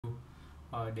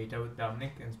Data with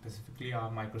Dominic, and specifically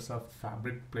our Microsoft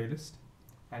Fabric playlist.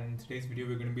 And in today's video,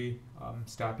 we're going to be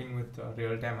starting with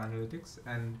real-time analytics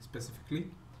and specifically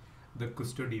the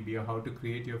CustoDB, or how to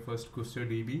create your first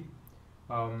CustoDB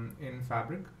in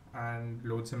Fabric and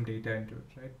load some data into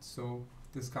it, right? So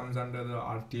this comes under the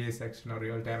RTA section, or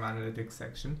real-time analytics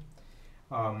section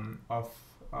of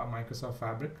Microsoft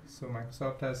Fabric. So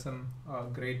Microsoft has some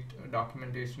great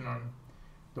documentation on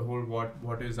the whole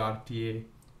what is RTA,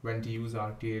 when to use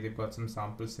RTA. They've got some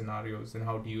sample scenarios and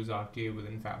how to use RTA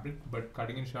within Fabric. But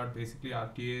cutting in short, basically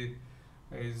RTA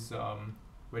is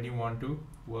when you want to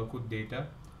work with data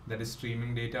that is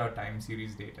streaming data or time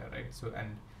series data, right? So,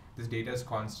 and this data is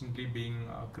constantly being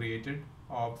created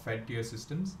or fed to your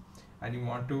systems, and you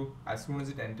want to, as soon as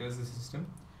it enters the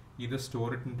system, either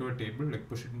store it into a table, like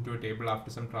push it into a table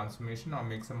after some transformation, or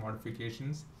make some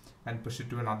modifications and push it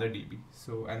to another DB.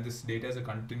 So, and this data is a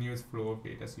continuous flow of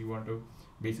data. So you want to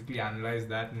basically analyze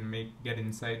that and get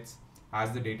insights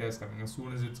as the data is coming, as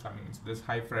soon as it's coming in. So there's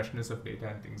high freshness of data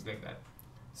and things like that.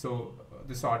 So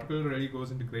this article really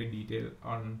goes into great detail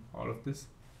on all of this.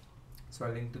 So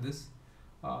I'll link to this.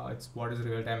 It's what is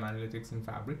real-time analytics in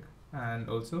Fabric, and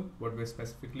also what we're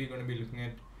specifically going to be looking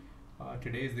at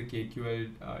today is the KQL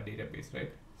database,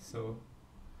 right? So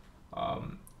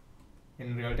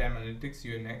in real-time analytics,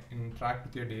 you interact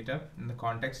with your data in the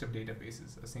context of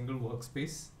databases. A single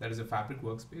workspace, that is a Fabric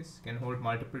workspace, can hold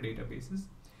multiple databases,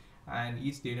 and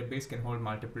each database can hold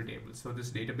multiple tables. So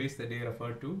this database that they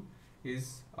refer to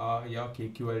is your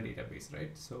KQL database,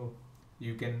 right? So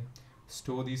you can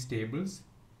store these tables,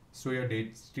 store your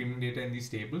streaming data in these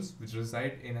tables, which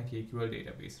reside in a KQL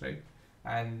database, right?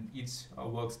 And each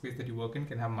workspace that you work in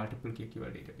can have multiple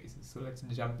KQL databases. So let's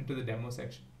jump into the demo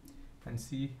section and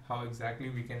see how exactly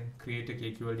we can create a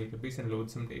KQL database and load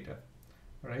some data.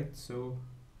 Alright, so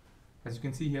as you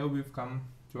can see here, we've come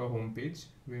to our home page.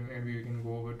 Maybe we can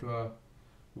go over to our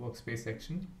workspace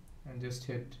section and just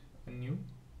hit a new,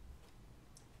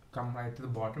 come right to the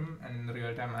bottom, and in the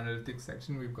real-time analytics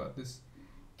section, we've got this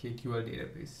KQL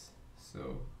database.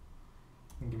 So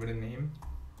give it a name,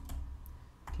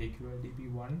 KQL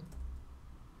DB1,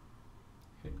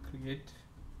 hit create.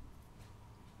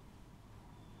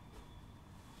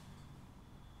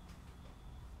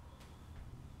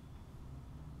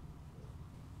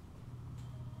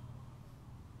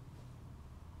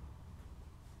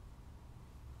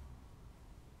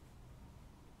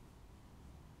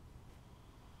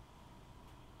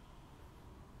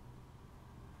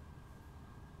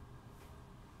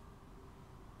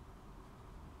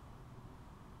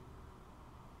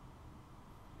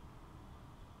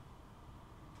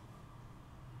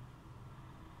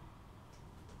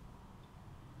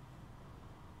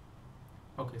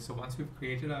 Okay, so once we've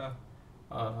created a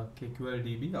KQL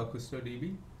DB or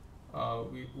CustoDB,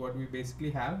 what we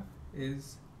basically have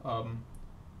is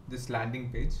this landing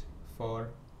page for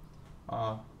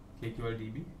KQL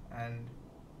DB, and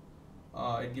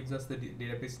it gives us the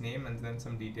database name and then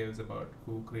some details about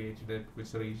who created it,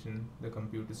 which region the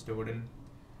compute is stored in,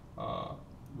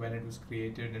 when it was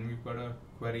created, and we've got a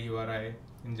query URI,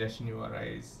 ingestion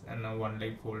URIs, and a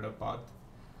onelake folder path.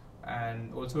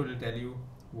 And also it will tell you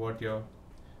what your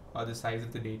the size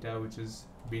of the data which is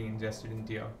being ingested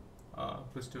into your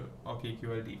Custo or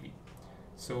KQL DB.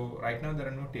 So right now there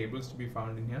are no tables to be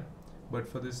found in here, but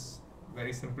for this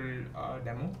very simple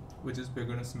demo, which is we're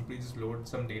going to simply just load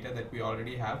some data that we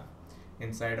already have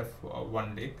inside of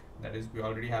onelake. That is, we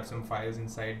already have some files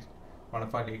inside one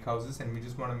of our lake houses, and we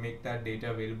just want to make that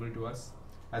data available to us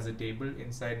as a table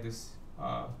inside this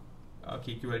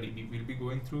KQL DB. We'll be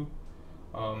going through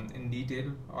in detail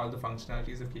all the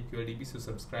functionalities of KQLDB, so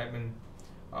subscribe and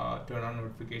turn on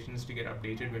notifications to get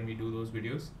updated when we do those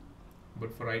videos.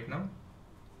 But for right now,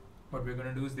 what we're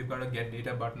going to do is they've got a get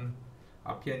data button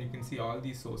up here, and you can see all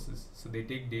these sources. So they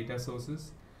take data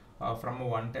sources from a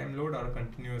one-time load or a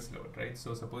continuous load, right?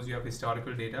 So suppose you have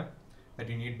historical data that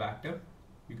you need backed up,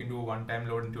 you can do a one-time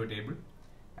load into a table,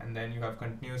 and then you have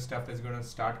continuous stuff that's going to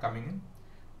start coming in.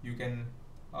 You can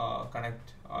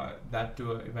connect that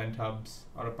to event hubs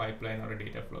or a pipeline or a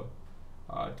data flow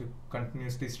to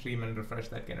continuously stream and refresh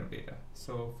that kind of data.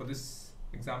 So for this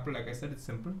example, like I said, it's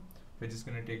simple. We're just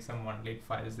going to take some onelake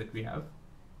files that we have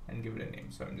and give it a name.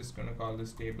 So I'm just going to call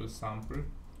this table sample,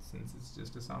 since it's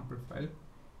just a sample file,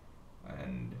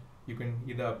 and you can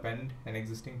either append an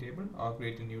existing table or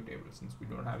create a new table. Since we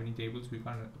don't have any tables, we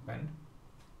can't append.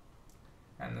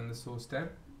 And then the source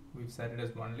tab, we've set it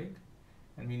as onelake,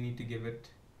 and we need to give it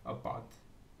a path,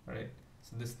 right?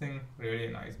 So this thing really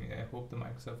annoys me. I hope the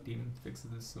Microsoft team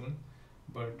fixes this soon,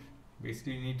 but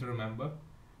basically you need to remember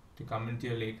to come into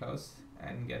your lakehouse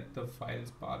and get the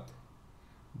files path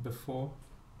before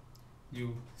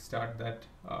you start that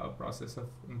process of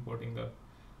importing the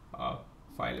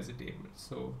file as a table.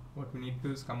 So what we need to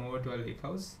do is come over to our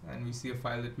lakehouse, and we see a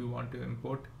file that we want to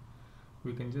import.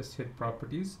 We can just hit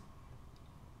properties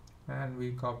and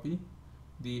we copy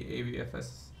the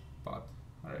AVFS path.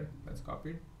 Alright, that's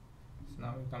copied. So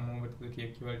now we come over to the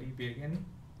KQL DB again.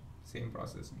 Same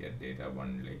process, get data,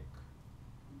 onelake,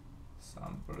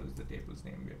 sample is the table's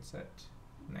name we had set.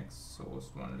 Next source,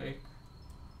 onelake,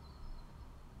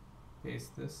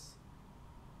 paste this.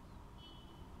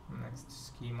 Next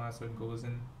schema, so it goes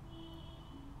in,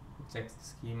 it checks the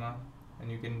schema, and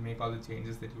you can make all the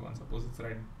changes that you want. Suppose it's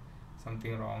read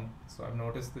something wrong. So I've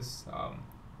noticed this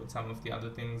with some of the other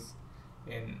things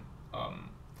in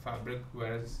Fabric,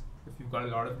 whereas if you've got a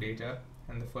lot of data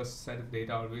and the first set of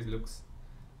data always looks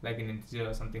like an integer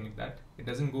or something like that, it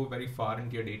doesn't go very far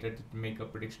into your data to make a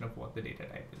prediction of what the data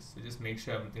type is. So just make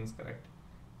sure everything's correct.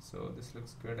 So this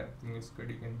looks good, everything looks good.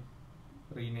 You can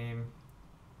rename,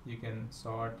 you can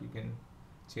sort, you can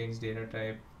change data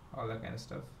type, all that kind of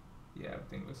stuff. Yeah,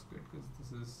 everything looks good because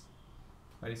this is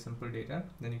very simple data.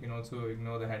 Then you can also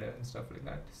ignore the header and stuff like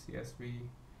that. CSV,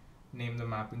 name the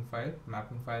mapping file.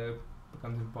 Mapping file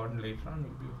becomes important later on.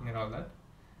 We'll be looking at all that.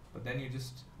 But then you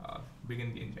just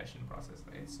begin the ingestion process,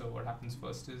 right? So what happens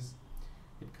first is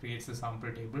it creates a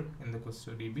sample table in the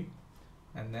CustoDB,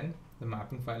 and then the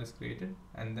mapping file is created,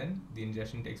 and then the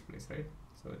ingestion takes place, right?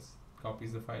 So it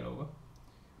copies the file over,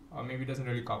 or maybe it doesn't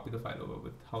really copy the file over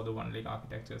with how the onelake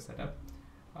architecture is set up,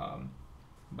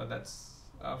 but that's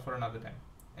for another time.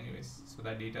 Anyways, so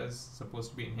that data is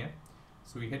supposed to be in here.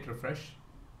 So we hit refresh,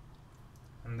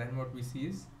 and then what we see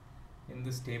is in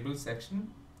this table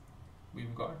section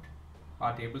we've got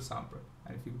our table sample,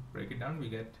 and if you break it down we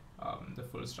get the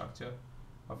full structure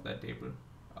of that table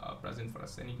present for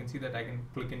us. And you can see that I can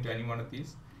click into any one of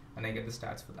these and I get the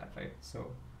stats for that, right?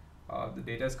 So the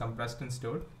data is compressed and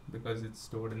stored because it's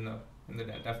stored in the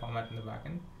delta format in the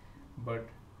backend. But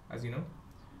as you know,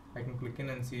 I can click in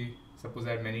and see, suppose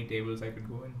I have many tables, I could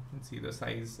go in and see the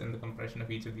size and the compression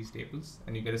of each of these tables,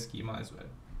 and you get a schema as well,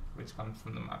 which comes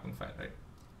from the mapping file, right?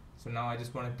 So now I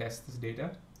just want to test this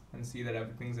data and see that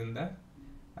everything's in there.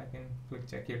 I can click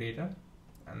check your data,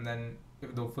 and then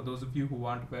for those of you who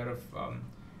aren't aware of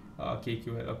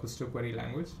KQL or Custo query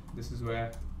language, this is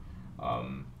where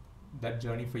that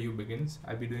journey for you begins.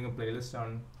 I'll be doing a playlist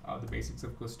on the basics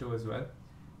of Custo as well.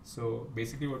 So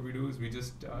basically what we do is we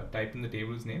just type in the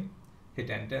table's name, hit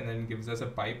enter, and then it gives us a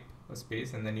pipe, a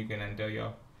space, and then you can enter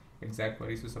your exact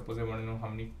query. So suppose I want to know how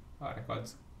many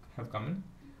records have come in,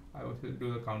 I will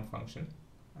do the count function.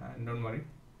 And don't worry,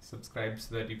 subscribe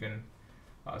so that you can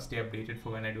stay updated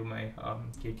for when I do my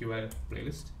KQL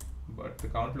playlist. But the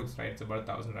count looks right, it's about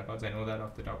 1,000 records. I know that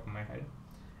off the top of my head.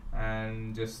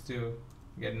 And just to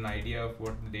get an idea of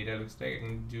what the data looks like, I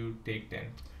can do take 10,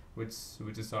 which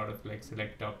is sort of like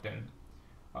select top 10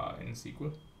 in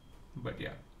SQL. But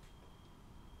yeah,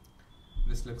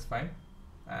 this looks fine.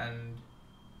 And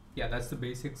yeah, that's the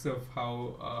basics of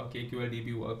how KQL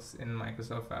DB works in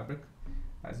Microsoft Fabric.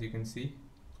 As you can see,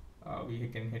 we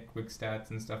can hit quick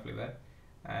stats and stuff like that,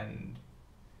 and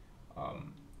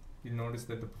you'll notice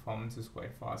that the performance is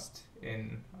quite fast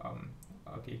in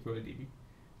KQL DB.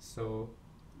 So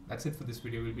that's it for this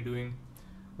video. We'll be doing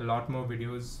a lot more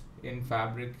videos in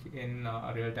Fabric, in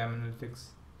real-time analytics,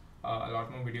 a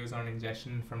lot more videos on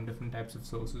ingestion from different types of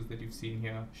sources that you've seen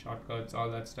here, shortcuts, all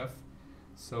that stuff.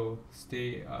 So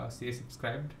stay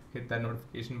subscribed, hit that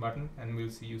notification button, and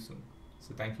we'll see you soon.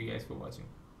 So thank you guys for watching.